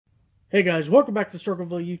Hey guys, welcome back to the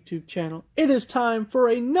Struggleville YouTube channel. It is time for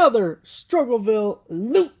another Struggleville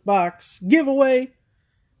loot box giveaway.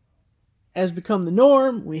 As become the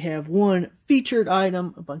norm, we have one featured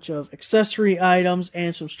item, a bunch of accessory items,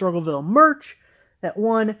 and some Struggleville merch that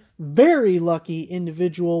one very lucky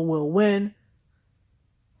individual will win.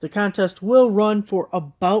 The contest will run for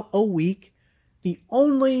about a week. The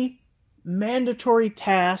only mandatory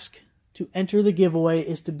task to enter the giveaway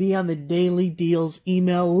is to be on the Daily Deals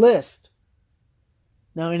email list.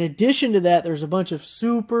 Now, in addition to that, there's a bunch of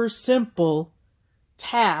super simple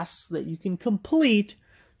tasks that you can complete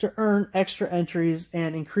to earn extra entries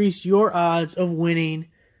and increase your odds of winning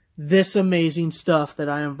this amazing stuff that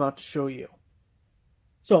I am about to show you.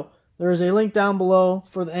 So, there is a link down below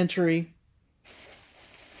for the entry.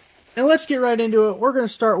 And let's get right into it. We're going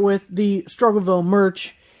to start with the Struggleville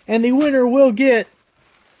merch, and the winner will get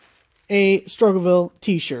a Struggleville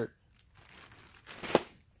t-shirt.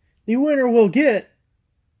 The winner will get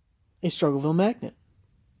a Struggleville magnet.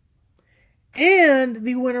 And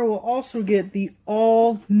the winner will also get the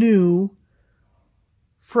all-new,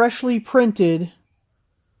 freshly printed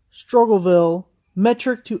Struggleville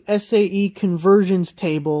metric to SAE conversions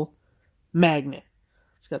table magnet.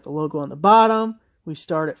 It's got the logo on the bottom. We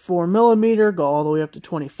start at 4mm, go all the way up to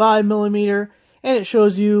 25mm, and it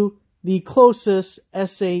shows you the closest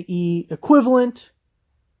SAE equivalent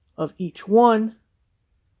of each one.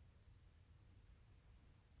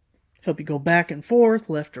 Help you go back and forth,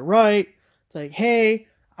 left to right. It's like, hey,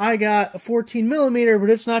 I got a 14mm, but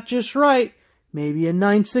it's not just right. Maybe a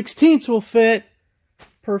 9/16 will fit.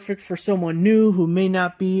 Perfect for someone new who may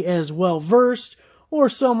not be as well versed, or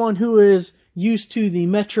someone who is used to the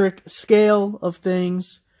metric scale of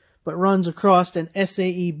things, but runs across an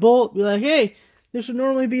SAE bolt. Be like, hey, this would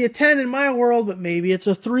normally be a 10 in my world, but maybe it's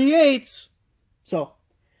a 3/8. So,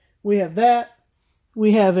 we have that.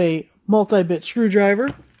 We have a multi-bit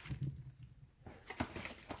screwdriver.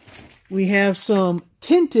 We have some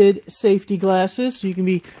tinted safety glasses, so you can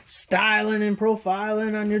be styling and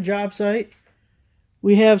profiling on your job site.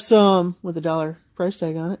 We have some, with a $1 price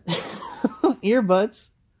tag on it, earbuds.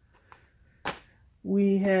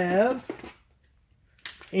 We have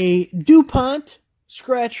a DuPont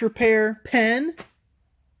scratch repair pen.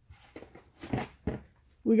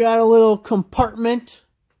 We got a little compartment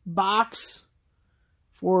box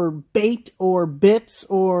for bait or bits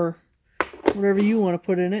or whatever you want to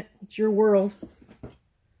put in it. It's your world.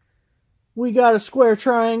 We got a square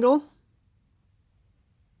triangle.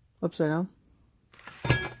 Upside down.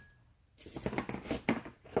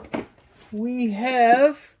 We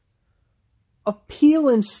have a peel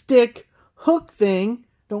and stick hook thing.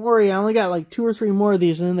 Don't worry, I only got like 2 or 3 more of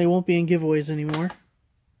these and then they won't be in giveaways anymore.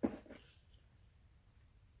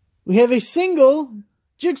 We have a single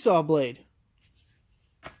jigsaw blade.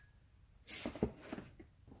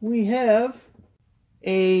 We have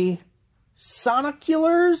a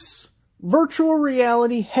Sonoculars virtual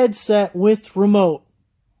reality headset with remote.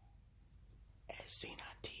 As seen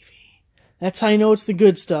on TV. That's how I know it's the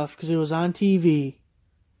good stuff, because it was on TV.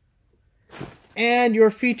 And your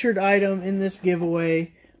featured item in this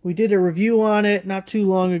giveaway, we did a review on it not too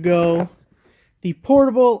long ago. The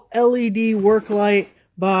portable LED work light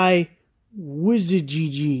by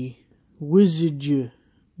Wizardgy.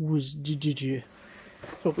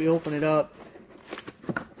 So if we open it up,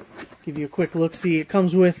 give you a quick look-see. It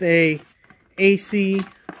comes with a AC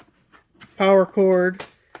power cord,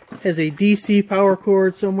 has a DC power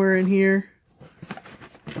cord somewhere in here.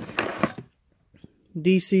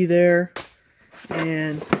 DC there.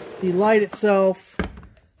 And the light itself,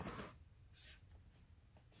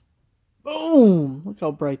 boom! Look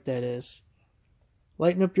how bright that is.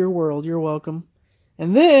 Lighten up your world, you're welcome.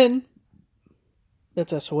 And then,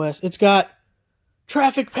 that's SOS, it's got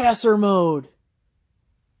traffic passer mode.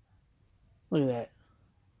 Look at that.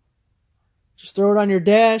 Just throw it on your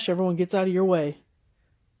dash, everyone gets out of your way.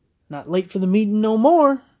 Not late for the meeting no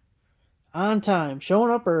more. On time,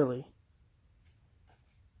 showing up early.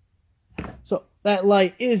 So, that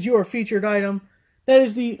light is your featured item. That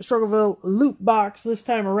is the Struggleville loot box this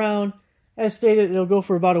time around. As stated, it'll go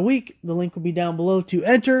for about a week. The link will be down below to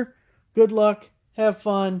enter. Good luck. Have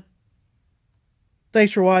fun.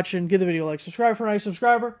 Thanks for watching. Give the video a like. Subscribe for a nice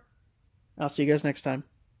subscriber. I'll see you guys next time.